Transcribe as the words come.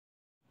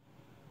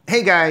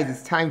Hey guys,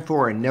 it's time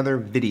for another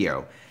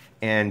video,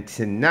 and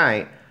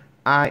tonight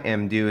I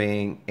am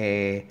doing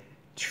a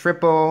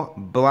triple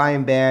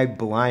blind bag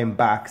blind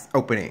box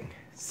opening.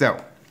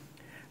 So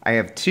I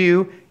have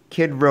two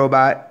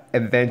Kidrobot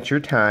Adventure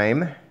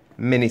Time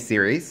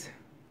miniseries.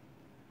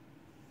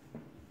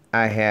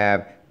 I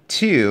have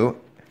two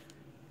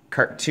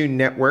Cartoon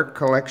Network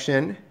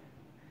Collection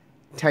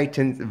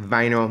Titans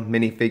vinyl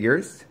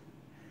minifigures.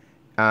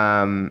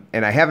 And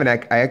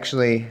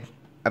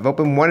I've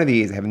opened one of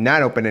these. I have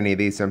not opened any of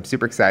these, so I'm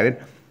super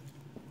excited.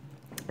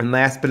 And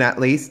last but not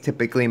least,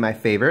 typically my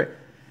favorite,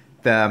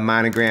 the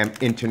Monogram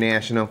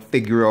International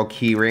Figural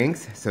Key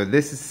Rings. So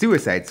this is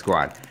Suicide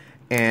Squad.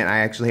 And I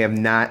actually have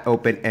not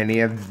opened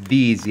any of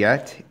these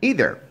yet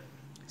either.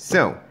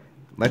 So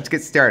let's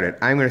get started.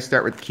 I'm going to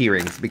start with key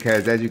rings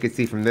because as you can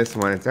see from this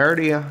one, it's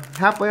already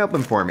halfway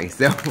open for me.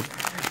 So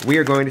we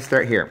are going to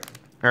start here.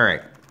 All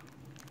right.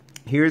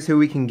 Here's who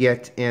we can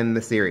get in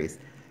the series.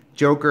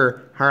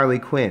 Joker, Harley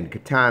Quinn,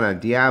 Katana,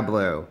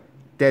 Diablo,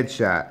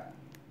 Deadshot,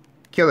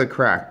 Killer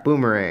Croc,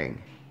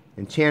 Boomerang,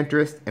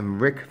 Enchantress,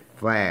 and Rick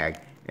Flag.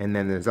 And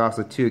then there's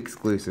also two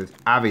exclusives.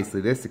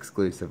 Obviously, this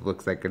exclusive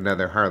looks like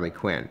another Harley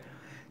Quinn.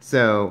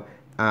 So,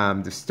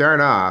 to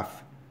start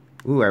off,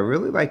 ooh, I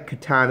really like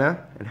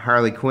Katana, and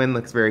Harley Quinn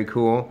looks very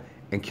cool,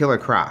 and Killer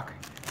Croc.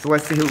 So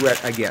let's see who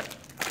I get.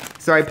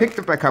 So I picked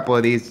up a couple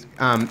of these,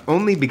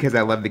 only because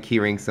I love the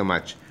keyrings so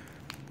much.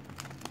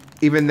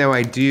 Even though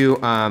I do,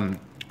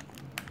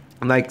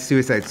 like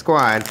Suicide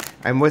Squad,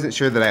 I wasn't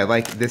sure that I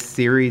liked this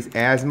series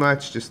as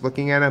much just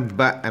looking at them,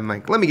 but I'm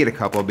like, let me get a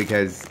couple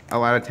because a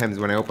lot of times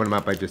when I open them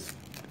up, I just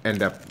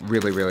end up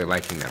really, really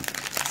liking them.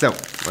 So,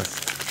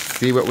 let's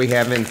see what we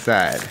have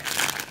inside.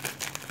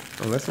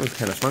 Oh, this one's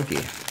kind of funky.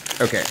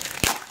 Okay,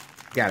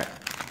 got it.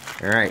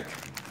 All right,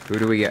 who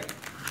do we get?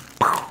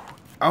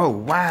 Oh,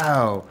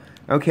 wow.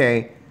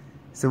 Okay,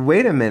 so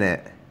wait a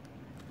minute.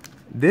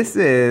 This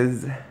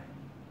is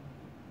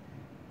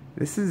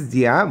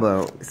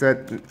Diablo.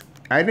 So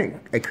I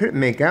couldn't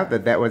make out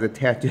that was a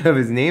tattoo of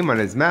his name on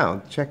his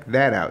mouth. Check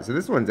that out. So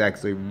this one's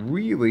actually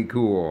really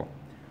cool.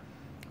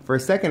 For a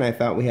second I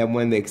thought we had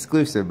one of the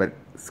exclusives,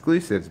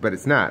 but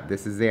it's not.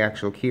 This is the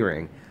actual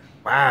keyring.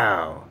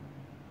 Wow.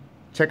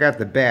 Check out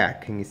the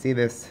back. Can you see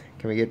this?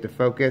 Can we get to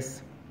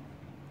focus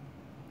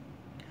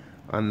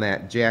on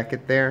that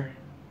jacket there?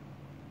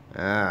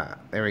 Ah,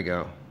 there we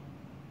go.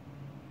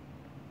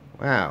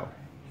 Wow.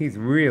 He's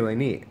really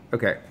neat.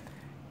 Okay.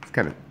 It's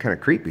kind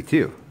of creepy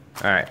too.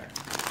 All right.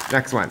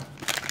 Next one.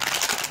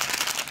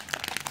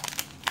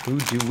 Who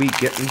do we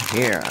get in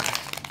here?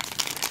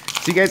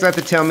 So you guys have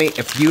to tell me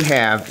if you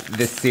have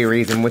this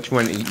series and which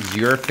one is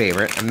your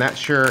favorite. I'm not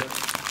sure.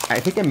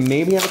 I think I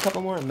maybe have a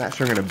couple more. I'm not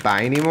sure I'm going to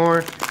buy any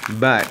more.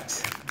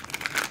 But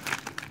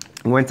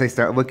once I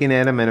start looking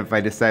at them and if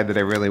I decide that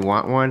I really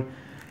want one,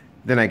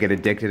 then I get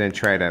addicted and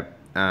try to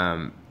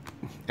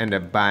end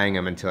up buying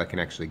them until I can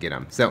actually get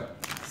them. So,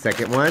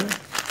 second one.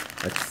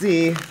 Let's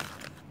see.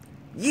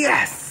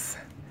 Yes!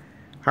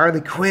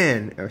 Harley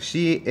Quinn. Oh,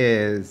 she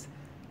is...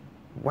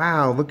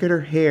 Wow, look at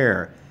her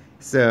hair.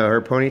 So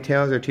her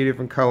ponytails are two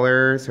different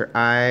colors. Her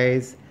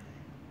eyes.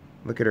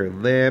 Look at her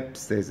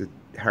lips. There's a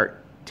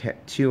heart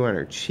tattoo on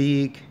her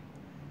cheek.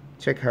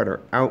 Check out her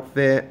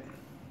outfit.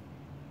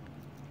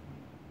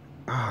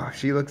 Oh,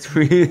 she looks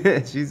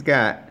really... She's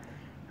got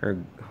her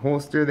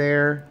holster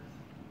there.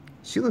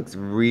 She looks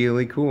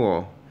really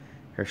cool.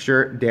 Her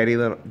shirt,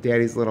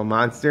 Daddy's Little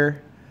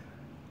Monster.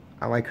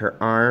 I like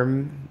her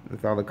arm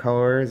with all the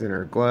colors and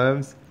her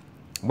gloves.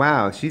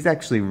 Wow, she's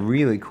actually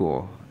really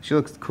cool. She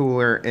looks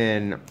cooler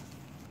in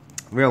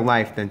real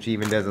life than she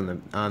even does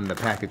on the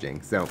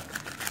packaging. So,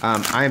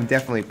 I am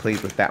definitely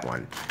pleased with that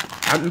one.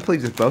 I'm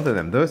pleased with both of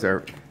them. Those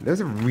are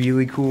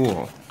really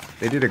cool.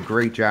 They did a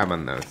great job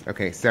on those.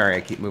 Okay, sorry,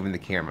 I keep moving the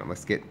camera.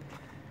 Let's get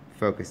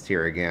focused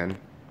here again.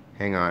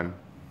 Hang on.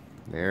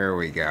 There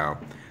we go.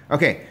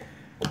 Okay,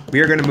 we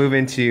are going to move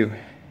into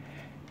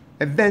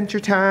Adventure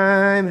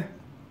Time.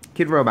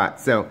 Kidrobot.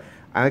 So,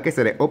 like I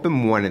said, I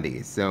opened one of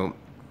these. So,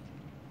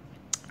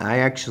 I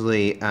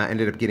actually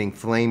ended up getting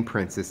Flame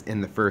Princess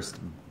in the first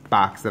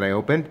box that I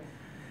opened.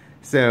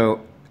 So,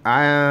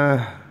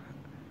 I'll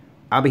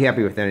be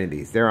happy with any of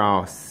these. They're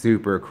all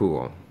super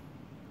cool.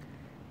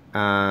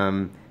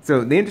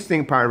 So, the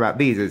interesting part about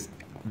these is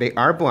they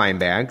are blind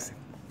bags,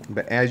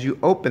 but as you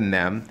open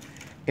them,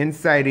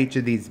 inside each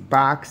of these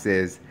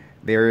boxes,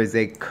 there is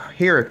a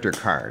character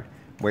card,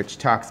 which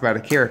talks about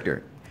a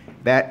character.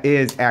 That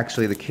is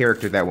actually the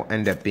character that will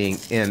end up being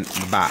in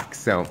the box.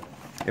 So,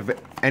 if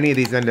any of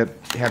these end up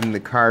having the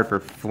card for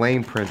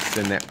Flame Princess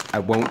in it, I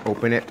won't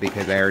open it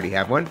because I already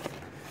have one.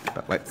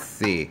 But let's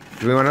see.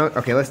 Do we want to...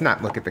 Okay, let's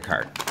not look at the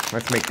card.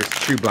 Let's make this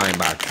true blind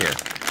box here.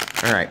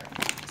 Alright.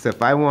 So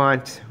if I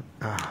want...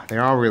 Oh,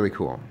 they're all really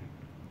cool.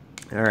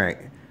 Alright.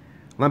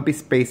 Lumpy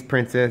Space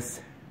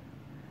Princess.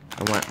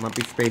 I want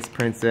Lumpy Space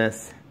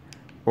Princess.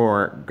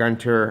 Or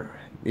Gunter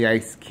the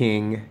Ice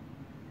King.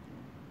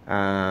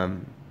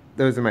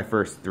 Those are my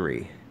first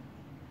three.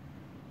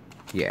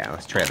 Yeah,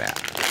 let's try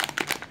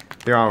that.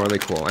 They're all really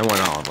cool. I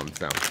want all of them,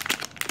 so.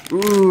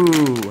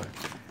 Ooh!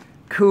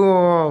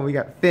 cool. We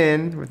got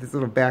Finn with his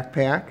little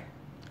backpack.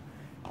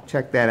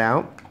 Check that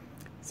out.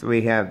 So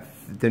we have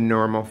the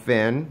normal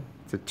Finn.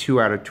 It's a 2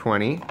 out of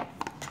 20.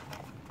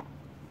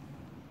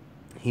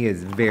 He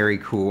is very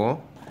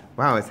cool.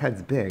 Wow, his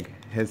head's big.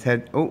 His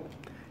head, oh,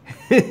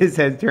 his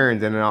head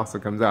turns and it also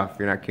comes off if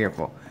you're not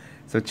careful.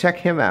 So check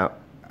him out.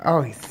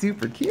 Oh, he's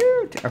super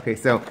cute. Okay,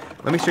 so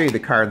let me show you the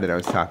card that I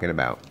was talking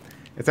about.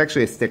 It's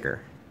actually a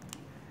sticker.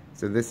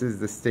 So this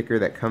is the sticker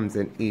that comes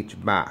in each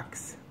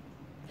box.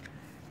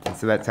 And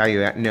so that's how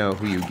you know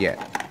who you get,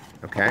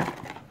 okay?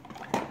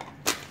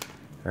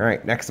 All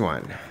right, next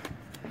one.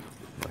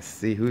 Let's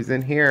see who's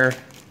in here.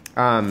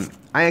 I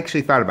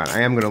actually thought about it.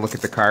 I am going to look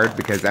at the card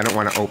because I don't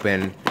want to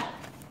open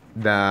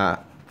the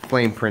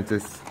Flame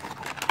Princess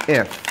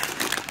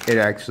if it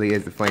actually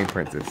is the Flame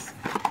Princess.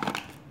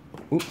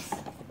 Oops,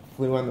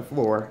 flew on the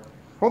floor.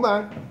 Hold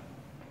on.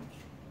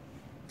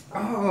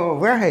 Oh,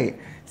 right.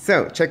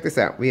 So, check this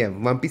out. We have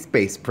Lumpy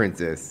Space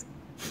Princess.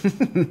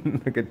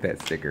 Look at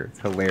that sticker. It's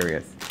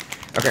hilarious.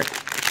 Okay,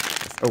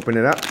 let's open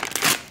it up.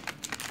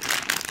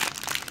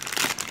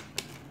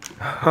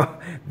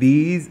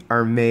 These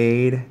are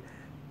made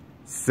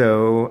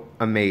so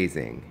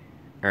amazing.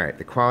 All right,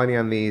 the quality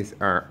on these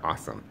are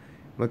awesome.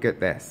 Look at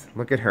this.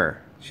 Look at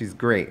her. She's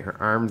great. Her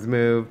arms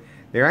move.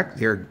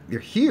 They're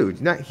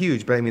huge. Not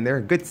huge, but I mean they're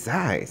a good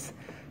size.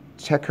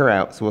 Check her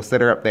out. So we'll set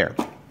her up there.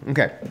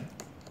 Okay.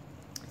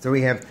 So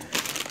we have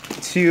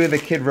 2 of the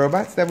kid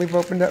robots that we've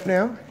opened up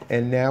now,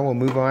 and now we'll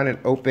move on and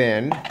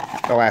open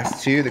the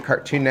last 2, the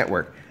Cartoon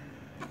Network.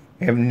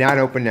 I have not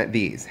opened at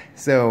these.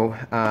 So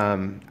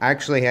I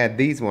actually had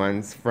these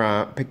ones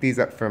picked these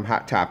up from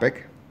Hot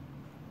Topic.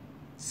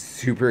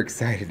 Super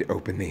excited to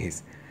open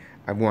these.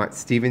 I want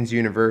Steven's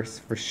Universe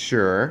for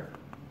sure.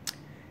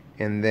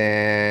 And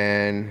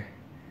then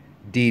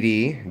Dee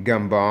Dee,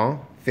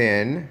 Gumball,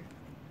 Finn,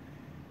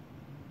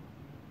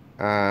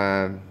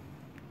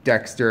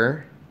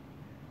 Dexter.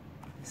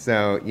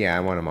 So yeah,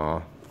 I want them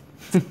all.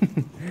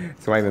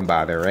 So I even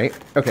bother, right?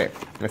 Okay,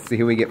 let's see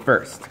who we get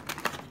first.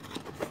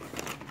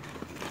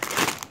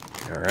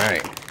 All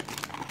right.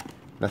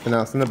 Nothing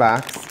else in the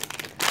box.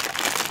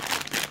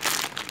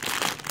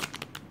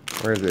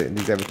 Where is it?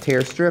 These have a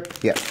tear strip?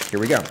 Yes, here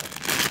we go.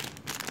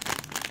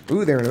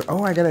 Ooh,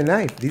 oh, I got a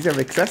knife. These are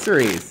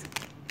accessories.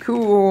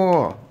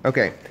 Cool.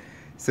 Okay,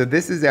 so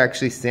this is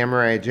actually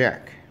Samurai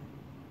Jack.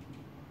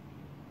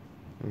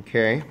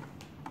 Okay.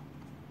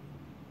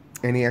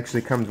 And he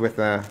actually comes with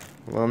a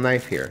little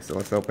knife here. So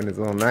let's open his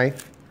little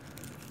knife.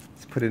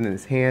 Let's put it in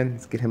his hand.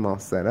 Let's get him all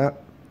set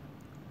up.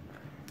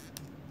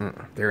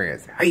 There he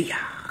is.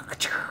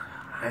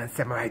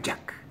 Samurai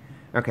Jack.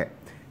 Okay,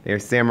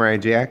 there's Samurai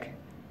Jack.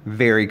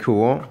 Very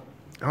cool.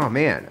 Oh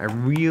man, I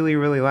really,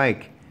 really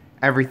like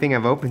everything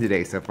I've opened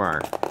today so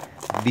far.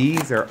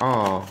 These are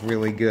all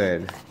really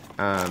good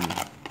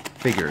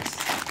figures.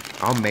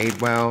 All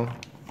made well.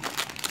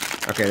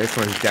 Okay, this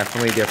one's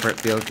definitely different,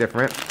 feels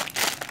different.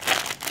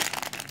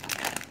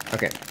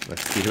 Okay,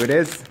 let's see who it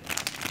is.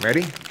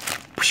 Ready?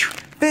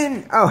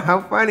 Finn! Oh,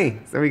 how funny.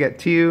 So we got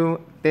 2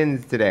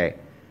 Finns today.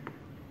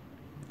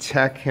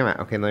 Check him out.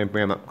 Okay, let me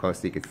bring him up close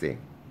so you can see.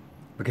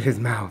 Look at his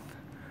mouth.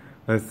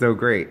 That's so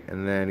great.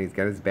 And then he's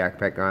got his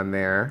backpack on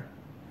there.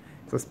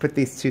 So let's put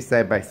these 2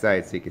 side by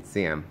side so you can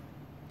see them.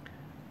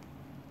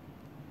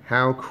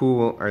 How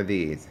cool are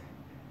these?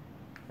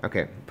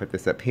 Okay, put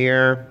this up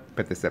here.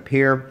 Put this up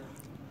here.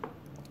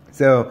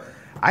 So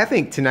I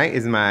think tonight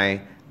is my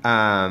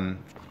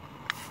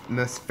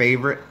my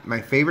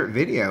favorite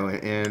video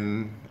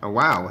in a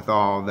while with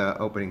all the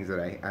openings that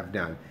I've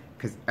done,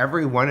 because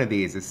every one of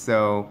these is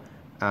so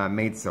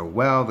made so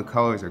well. The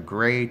colors are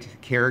great, the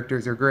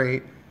characters are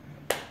great.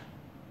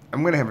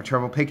 I'm gonna have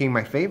trouble picking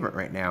my favorite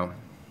right now.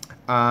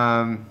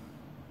 And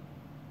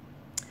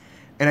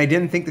I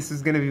didn't think this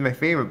was gonna be my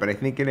favorite, but I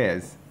think it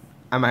is.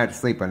 I might have to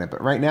sleep on it,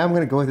 but right now I'm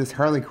gonna go with this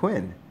Harley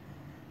Quinn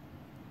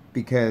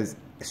because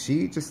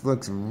she just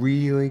looks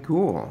really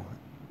cool.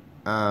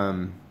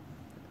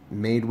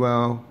 Made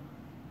well,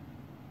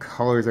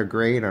 colors are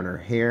great on her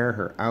hair,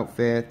 her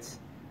outfit.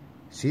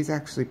 She's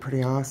actually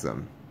pretty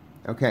awesome.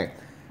 Okay,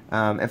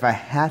 if I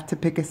had to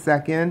pick a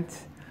second,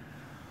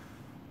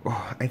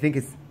 I think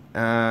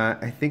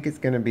it's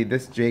gonna be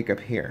this Jake up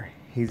here.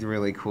 He's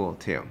really cool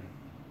too.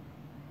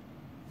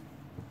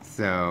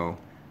 So,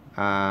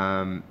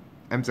 I'm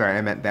sorry,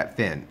 I meant that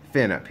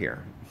Finn up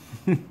here.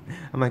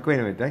 I'm like, wait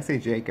a minute, did I say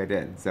Jake? I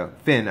did. So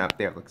Finn up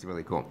there looks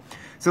really cool.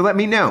 So let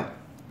me know.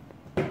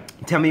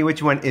 Tell me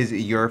which one is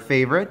your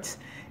favorite,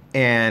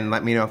 and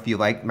let me know if you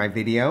liked my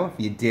video. If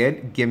you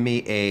did, give me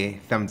a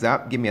thumbs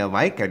up, give me a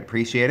like, I'd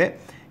appreciate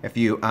it. If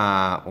you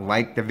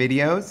like the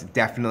videos,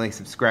 definitely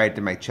subscribe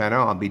to my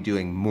channel. I'll be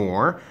doing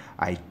more.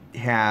 I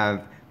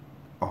have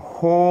a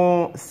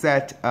whole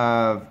set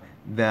of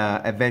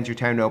the Adventure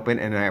Time to open,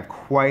 and I have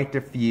quite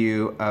a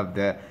few of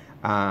the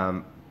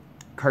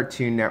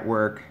Cartoon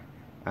Network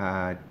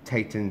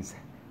Titans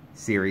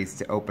series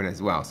to open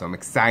as well. So I'm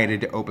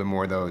excited to open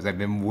more of those. I've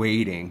been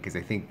waiting because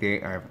I think they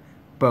are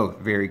both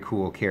very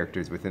cool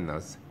characters within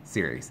those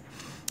series.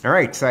 All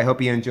right, so I hope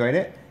you enjoyed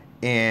it,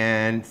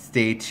 and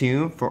stay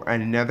tuned for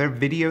another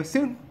video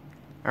soon.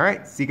 All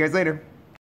right, see you guys later.